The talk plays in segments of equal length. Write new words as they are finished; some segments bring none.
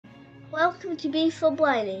Welcome to Be for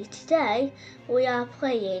Bliney. Today we are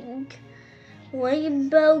playing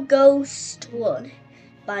Rainbow Ghost 1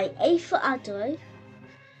 by A for Adelaide.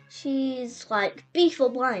 She's like B for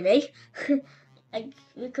Bliney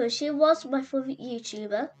because she was my favourite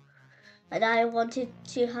YouTuber and I wanted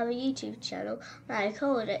to have a YouTube channel and I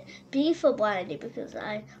called it B for Bliney because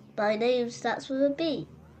my name starts with a B.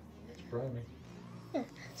 It's Blimey. Yeah.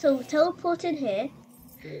 So teleport in here.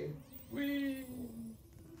 Okay. Whee!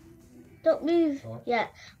 Don't move Oh.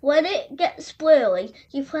 yet. When it gets blurry,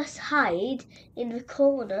 you press hide in the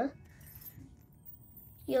corner.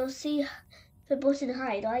 You'll see the button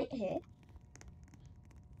hide right here.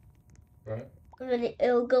 Right. And then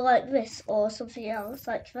it'll go like this or something else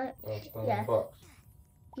like that. Yeah. Box.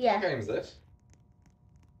 Yeah. What game is this?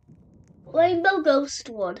 Rainbow Ghost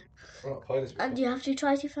 1. I've not played this before. And you have to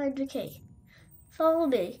try to find the key. Follow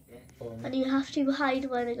me. Yeah, follow me. And you have to hide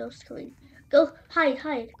when the ghost's coming. Go, hide.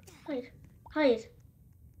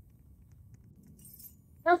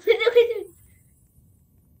 Open the window.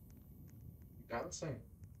 Dancing.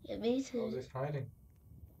 Yeah, me too. How is this hiding?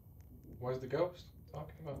 Where's the ghost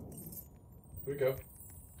talking about? Here we go.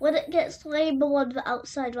 When it gets rainbow on the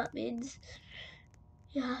outside, that means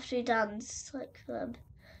you have to dance like them.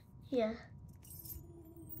 Yeah.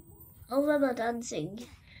 All of them are dancing.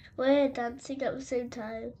 We're dancing at the same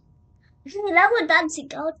time. Now we're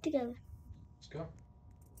dancing all together. Let's go.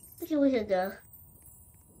 Okay, we can go.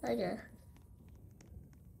 Okay.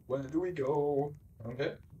 Where do we go? Down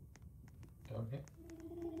here? Down here?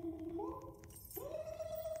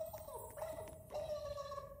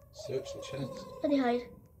 Search the chest. Let me hide.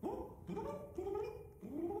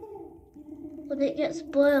 When it gets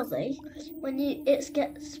blurry, it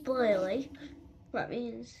gets blurry, that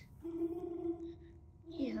means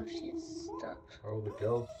you have to stop. Oh, the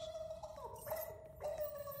ghost.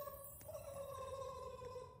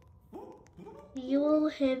 You will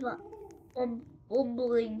hear that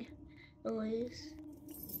bumbling noise.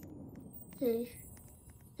 See,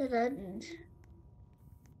 an end.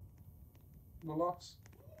 We're lost.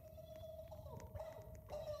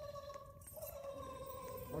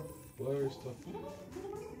 Oh, blurry stuff.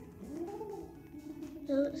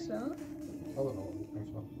 No, it's not. I don't know what we're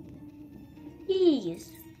looking for.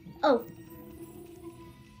 Keys. Oh,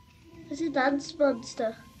 there's a dance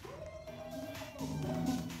monster.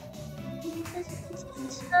 There's a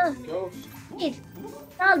monster. Ghost. Kid,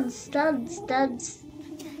 dance.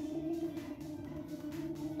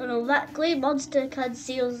 Oh no, that green monster can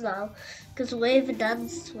see us now, because we're the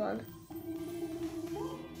dance one.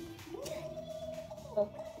 Oh,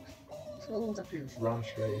 someone got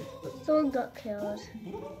killed.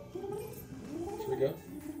 Should we go?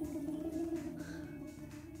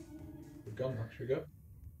 We've gone now, should we go?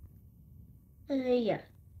 Yeah.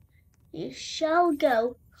 You shall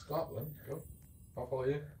go. Start then, go. I'll follow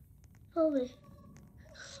you. Follow me.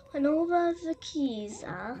 I know where the keys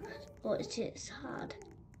are, but it's hard.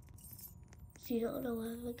 So you don't know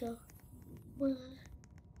where to go.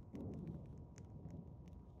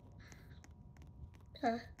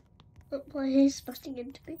 Look why he's busting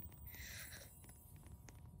into me.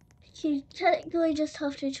 You technically just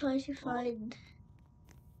have to try to find.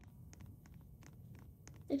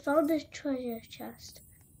 We found this treasure chest.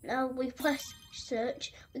 Now we press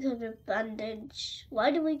search, we have a bandage. Why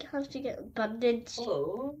do we have to get a bandage?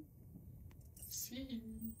 Hello. See you.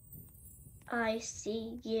 I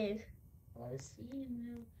see you. I see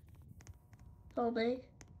you. Follow me.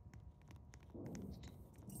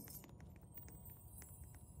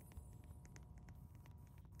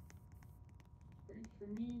 Wait for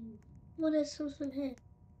me. What is something here?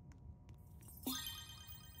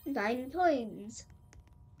 9 coins.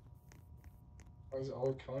 Why is it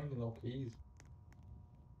all coins and no keys?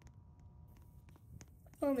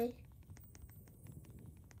 Follow me.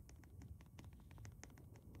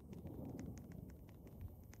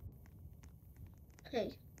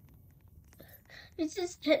 Okay. This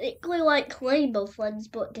is technically like Rainbow Friends,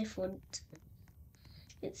 but different.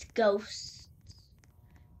 It's ghosts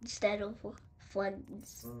instead of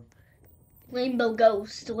friends. Rainbow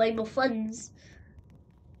Ghost, Rainbow Friends.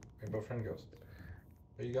 Rainbow friend ghost.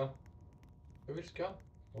 Where you go? Where we just go?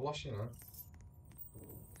 I lost you now.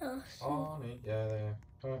 Oh, Oh, neat. Yeah, there.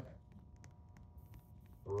 Oh.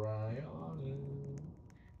 Right on in.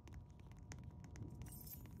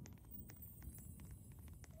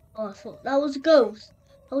 Oh, I thought that was a ghost.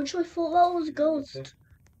 I literally thought that was a ghost.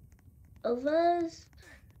 Oh, there's.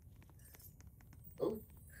 Oh.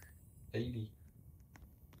 80.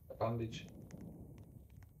 A bandage.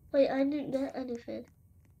 Wait, I didn't get anything.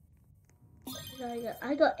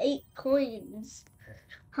 I got 8 coins.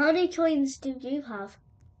 How many coins do you have?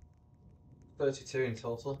 32 in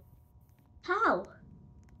total. How?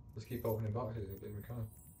 Just keep opening boxes and getting kind of.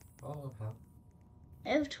 Oh, how? I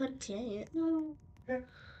have 28. Yeah.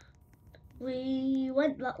 We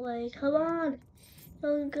went that way. Come on.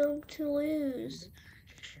 I'm going to lose.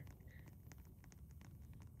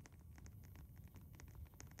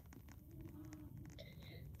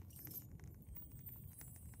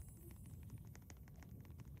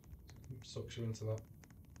 Sucks you into that.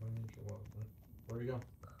 Where are you going?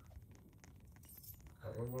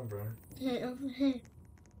 Where are we going, Yeah, over here.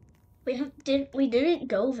 We didn't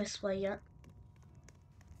go this way yet.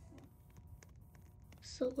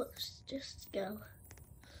 So let's just go.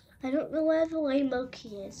 I don't know where the rainbow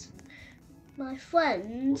key is. My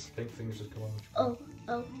friend. What pink things just come on? Oh.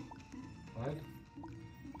 Hide?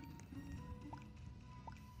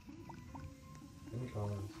 Pink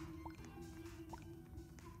eyes.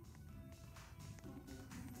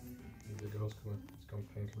 The girl's coming. It's gone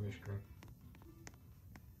pink and mish green.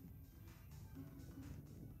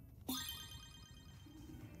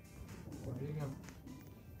 Where are you going?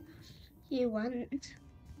 You went.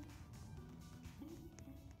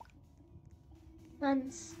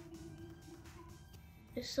 Friends.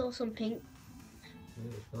 I saw some pink.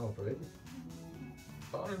 Yeah, it's now, baby.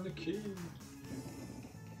 Find the key.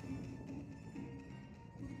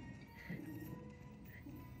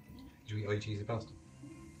 Did you eat all your cheesy pasta?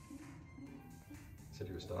 You said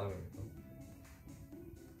you were starving before.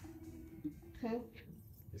 Huh?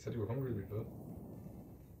 You said you were hungry before.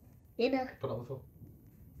 You know. Put it on the floor.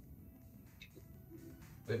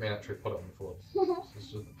 They may actually put it on the floor. This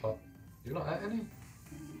is just the pot. You've not had any?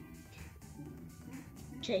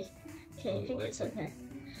 Okay, I think it's okay.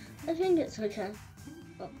 I think it's okay.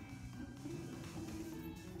 Oh.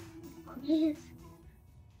 Yes.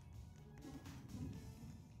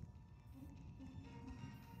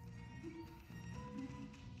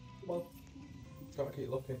 Well, gotta keep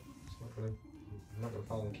looking. It's not gonna, I'm not gonna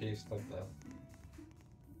find the keys stuck there.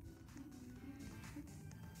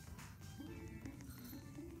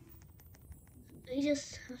 We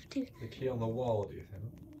just have to. The key on the wall, do you think?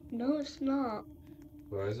 No, it's not.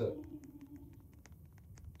 Where is it?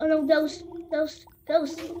 Oh no, ghost!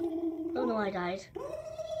 Oh no, I died.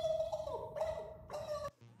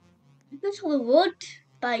 This will wood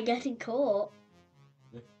by getting caught.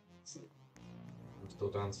 Yeah. I'm still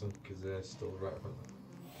dancing because they're still right in front of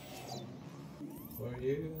me. Where are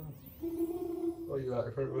you? Where are you out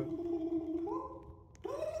in front of me?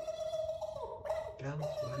 Dance,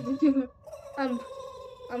 right?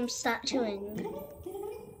 I'm statuing.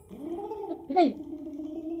 Hey,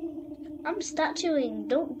 I'm statuing.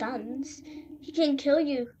 Don't dance. He can kill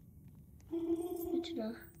you. Good to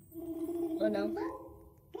know. Oh no.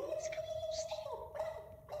 It's coming.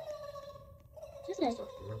 Stuff to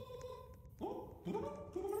run.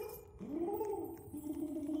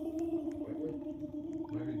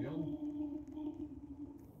 Where are you going?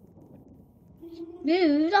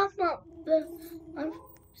 Dude, that's not the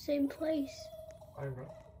same place. I'm right.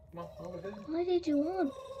 Come on, over here. Why did you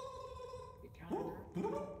run? You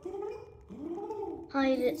can't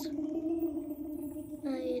Hide it.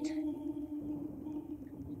 Hide.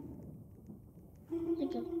 There you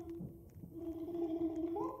go.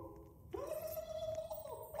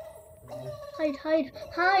 Hide. Hide.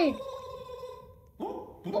 Fine.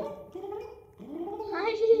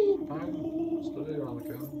 Study around the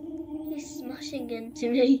corner. He's smashing into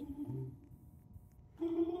me.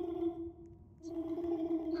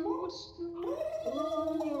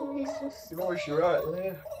 Oh, he's just... You know you're right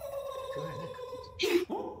there. Right.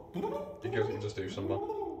 You just do something.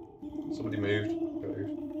 Somebody moved.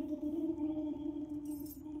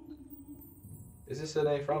 Is this an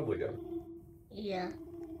A Framble again? Yeah.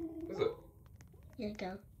 Is it? Yeah, go.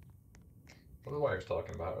 I don't know what I was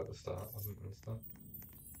talking about at the start. I didn't understand.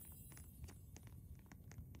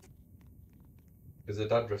 Because the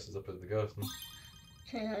dad dresses up as the ghost.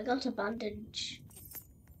 Okay, I got a bandage.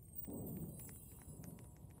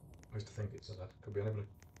 I used to think it's a dad. Could be anybody.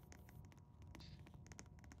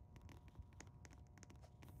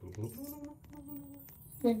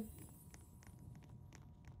 Hmm.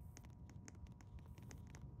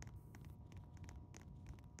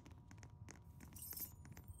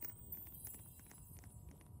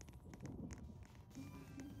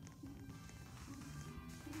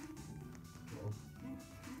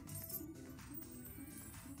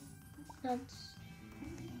 That's...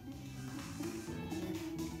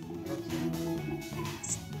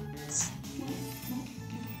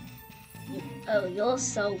 Oh, you're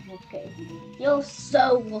so lucky. You're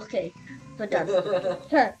so lucky for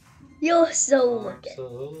that. You're so lucky.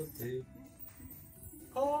 Absolutely.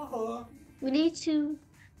 We need to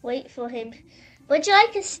wait for him. Would you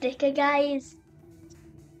like a sticker, guys?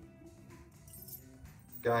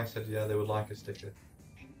 Guy said yeah, they would like a sticker.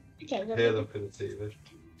 Okay, let Hear me them through the TV.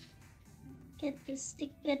 get the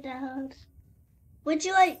sticker down. Would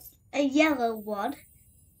you like a yellow one?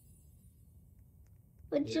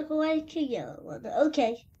 Would you like a yellow one?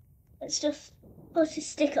 Okay, let's just put a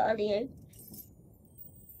sticker on you.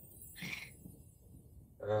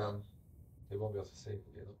 They won't be able to see it,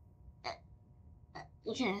 you know.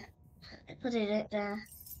 Yeah, put it there.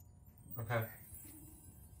 Okay.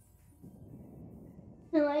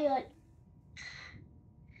 No, I like.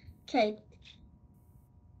 Okay.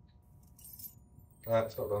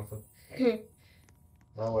 Alright, stop dancing.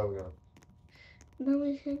 Now where are we going? No,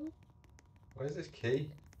 we can. Where's this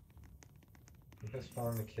key? Let's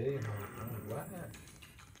find the key and where?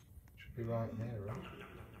 Should be right here, right?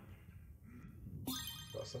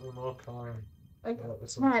 Got some more coin.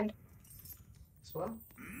 This one. This one?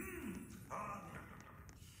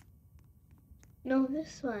 No,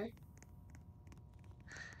 this one.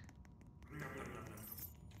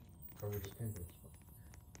 Probably just came this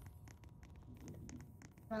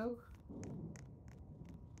one. No.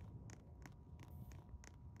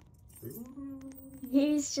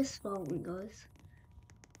 He's just following us.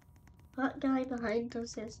 That guy behind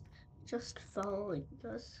us is just following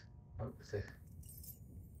us. Let's see.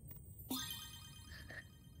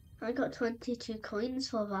 I got 22 coins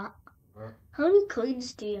for that. Right. How many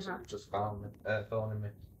coins do you have? Just found me. Phoning me.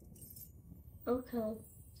 Okay.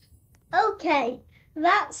 Okay,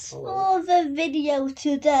 that's for the video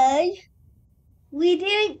today. We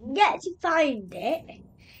didn't get to find it.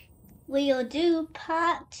 We'll do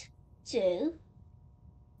part 2.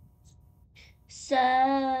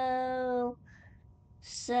 So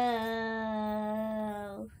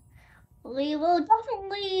we will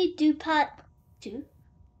definitely do part 2.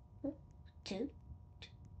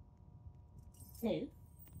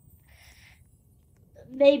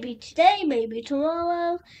 Maybe today, maybe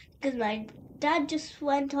tomorrow, because my dad just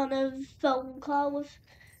went on a phone call with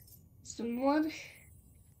someone.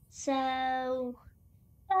 So,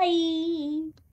 bye.